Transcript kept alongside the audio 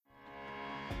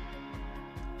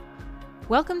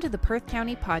Welcome to the Perth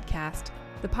County Podcast,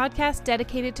 the podcast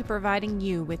dedicated to providing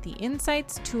you with the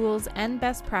insights, tools, and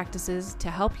best practices to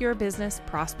help your business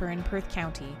prosper in Perth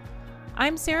County.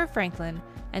 I'm Sarah Franklin,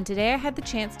 and today I had the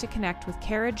chance to connect with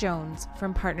Kara Jones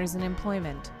from Partners in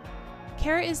Employment.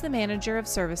 Kara is the manager of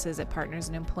services at Partners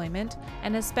in Employment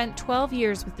and has spent 12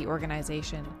 years with the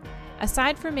organization.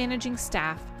 Aside from managing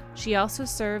staff, she also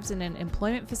serves in an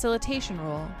employment facilitation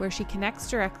role where she connects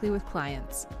directly with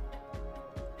clients.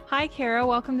 Hi, Kara.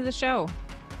 Welcome to the show.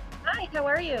 Hi, how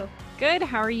are you? Good.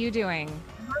 How are you doing?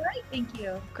 All right, thank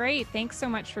you. Great. Thanks so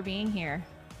much for being here.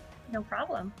 No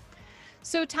problem.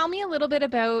 So tell me a little bit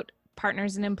about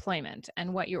Partners in Employment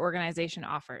and what your organization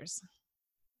offers.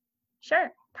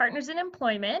 Sure. Partners in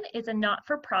Employment is a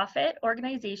not-for-profit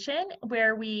organization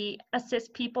where we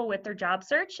assist people with their job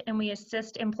search and we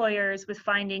assist employers with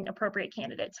finding appropriate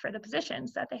candidates for the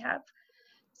positions that they have.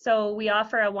 So we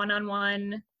offer a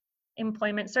one-on-one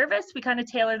employment service. We kind of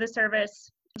tailor the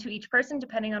service to each person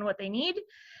depending on what they need,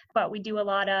 but we do a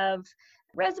lot of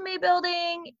resume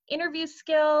building, interview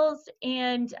skills,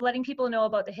 and letting people know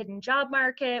about the hidden job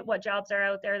market, what jobs are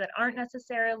out there that aren't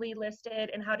necessarily listed,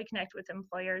 and how to connect with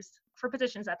employers for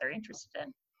positions that they're interested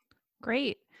in.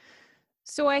 Great.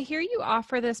 So I hear you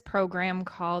offer this program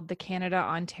called the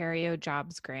Canada-Ontario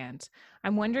Jobs Grant.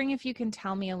 I'm wondering if you can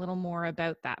tell me a little more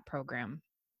about that program.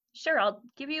 Sure, I'll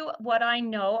give you what I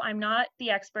know. I'm not the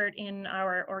expert in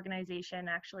our organization,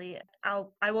 actually.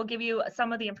 I will give you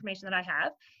some of the information that I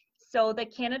have. So the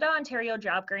Canada-Ontario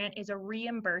Job Grant is a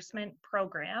reimbursement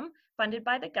program funded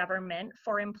by the government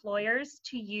for employers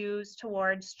to use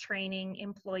towards training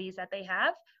employees that they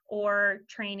have or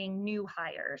training new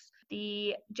hires.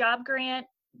 The job grant,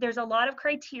 there's a lot of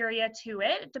criteria to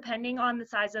it, depending on the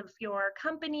size of your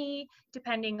company,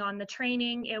 depending on the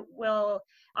training. It will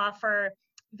offer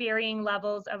varying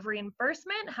levels of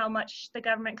reimbursement, how much the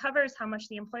government covers, how much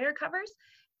the employer covers,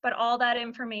 but all that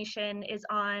information is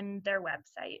on their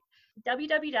website.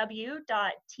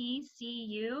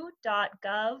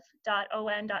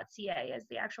 www.tcu.gov.on.ca is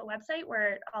the actual website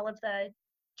where all of the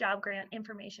job grant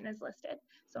information is listed.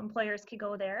 So employers can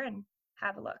go there and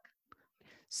have a look.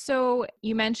 So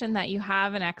you mentioned that you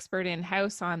have an expert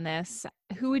in-house on this.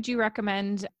 Who would you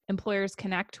recommend employers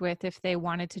connect with if they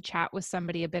wanted to chat with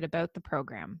somebody a bit about the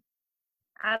program?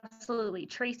 Absolutely.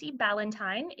 Tracy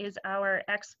Ballantyne is our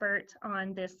expert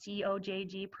on this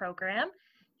COJG program.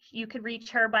 You could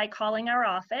reach her by calling our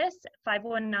office,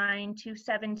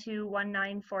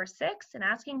 519-272-1946, and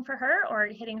asking for her or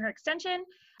hitting her extension.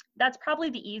 That's probably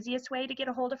the easiest way to get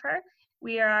a hold of her.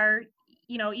 We are,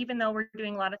 even though we're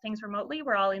doing a lot of things remotely,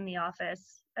 we're all in the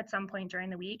office at some point during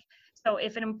the week. So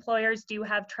if employers do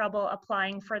have trouble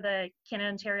applying for the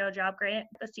Canada-Ontario Job Grant,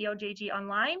 the COJG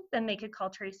online, then they could call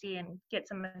Tracy and get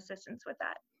some assistance with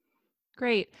that.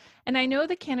 Great. And I know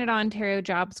the Canada-Ontario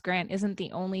Jobs Grant isn't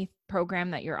the only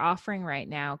program that you're offering right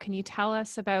now. Can you tell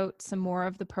us about some more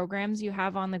of the programs you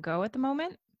have on the go at the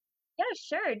moment? Yeah,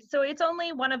 sure. So it's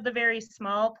only one of the very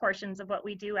small portions of what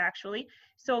we do, actually.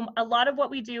 So a lot of what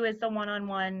we do is the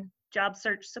one-on-one job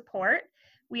search support.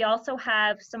 We also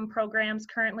have some programs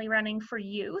currently running for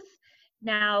youth.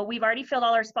 Now, we've already filled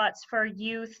all our spots for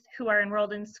youth who are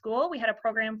enrolled in school. We had a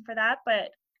program for that, but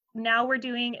now we're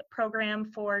doing a program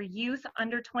for youth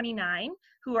under 29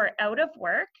 who are out of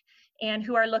work and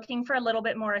who are looking for a little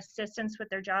bit more assistance with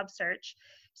their job search.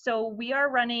 So we are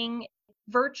running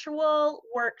virtual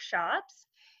workshops,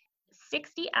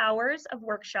 60 hours of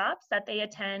workshops that they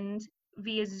attend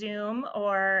via Zoom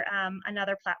or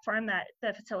another platform that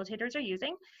the facilitators are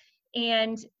using.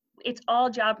 And it's all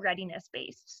job readiness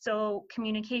based. So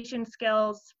communication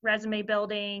skills, resume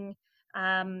building,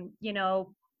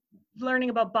 learning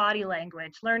about body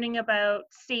language, learning about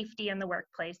safety in the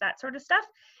workplace, that sort of stuff.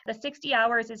 The 60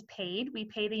 hours is paid. We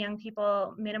pay the young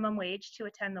people minimum wage to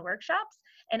attend the workshops.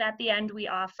 And at the end, we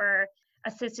offer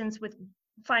assistance with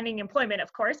finding employment,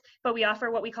 of course, but we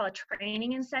offer what we call a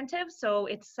training incentive. So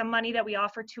it's some money that we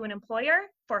offer to an employer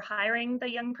for hiring the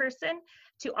young person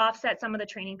to offset some of the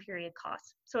training period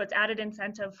costs. So it's added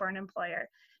incentive for an employer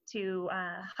to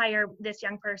hire this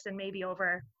young person maybe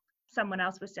over someone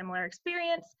else with similar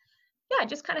experience. Yeah, it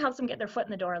just kind of helps them get their foot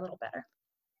in the door a little better.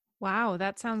 Wow,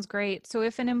 that sounds great. So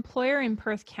if an employer in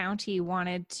Perth County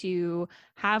wanted to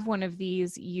have one of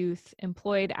these youth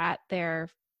employed at their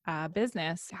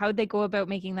business, how would they go about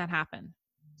making that happen?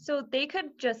 So they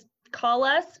could just call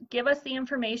us, give us the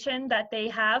information that they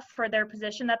have for their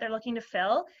position that they're looking to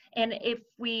fill. And if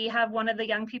we have one of the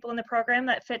young people in the program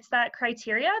that fits that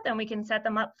criteria, then we can set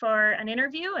them up for an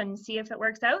interview and see if it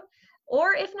works out.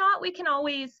 Or if not, we can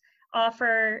always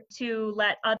offer to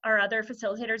let our other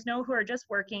facilitators know who are just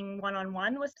working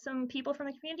one-on-one with some people from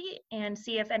the community and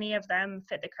see if any of them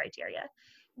fit the criteria.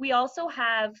 We also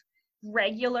have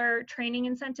regular training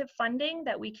incentive funding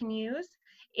that we can use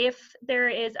if there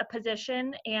is a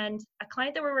position and a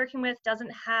client that we're working with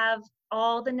doesn't have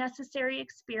all the necessary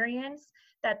experience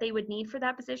that they would need for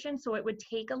that position, so it would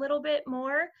take a little bit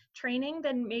more training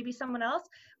than maybe someone else.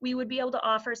 We would be able to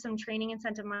offer some training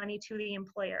incentive money to the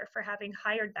employer for having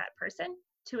hired that person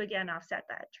to, again, offset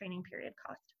that training period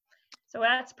cost. So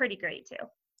that's pretty great too.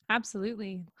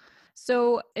 Absolutely.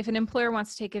 So if an employer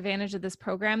wants to take advantage of this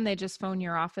program, they just phone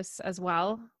your office as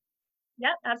well?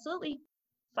 Yep, absolutely.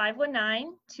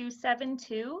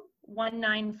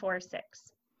 519-272-1946.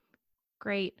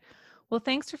 Great. Well,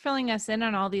 thanks for filling us in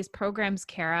on all these programs,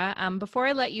 Kara. Before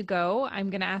I let you go, I'm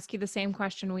going to ask you the same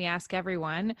question we ask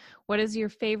everyone. What is your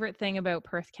favorite thing about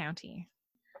Perth County?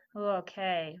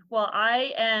 Okay. Well,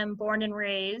 I am born and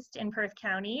raised in Perth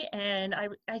County, and I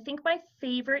think my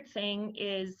favorite thing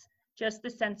is just the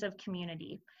sense of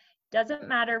community. Doesn't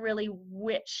matter really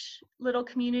which little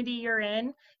community you're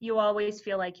in, you always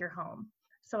feel like you're home.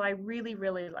 So I really,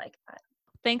 really like that.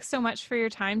 Thanks so much for your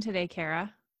time today,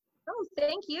 Kara. Oh,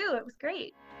 thank you. It was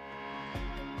great.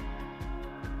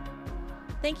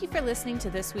 Thank you for listening to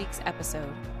this week's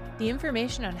episode. The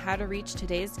information on how to reach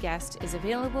today's guest is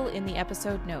available in the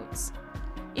episode notes.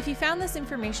 If you found this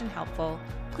information helpful,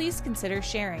 please consider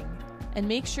sharing, and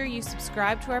make sure you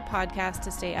subscribe to our podcast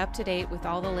to stay up to date with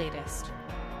all the latest.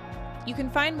 You can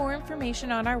find more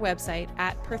information on our website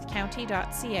at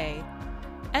perthcounty.ca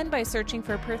and by searching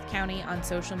for Perth County on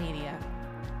social media.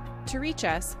 To reach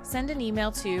us, send an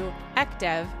email to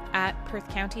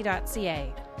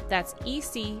ecdev@perthcounty.ca. That's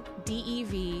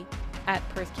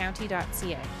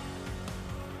ECDEV@perthcounty.ca.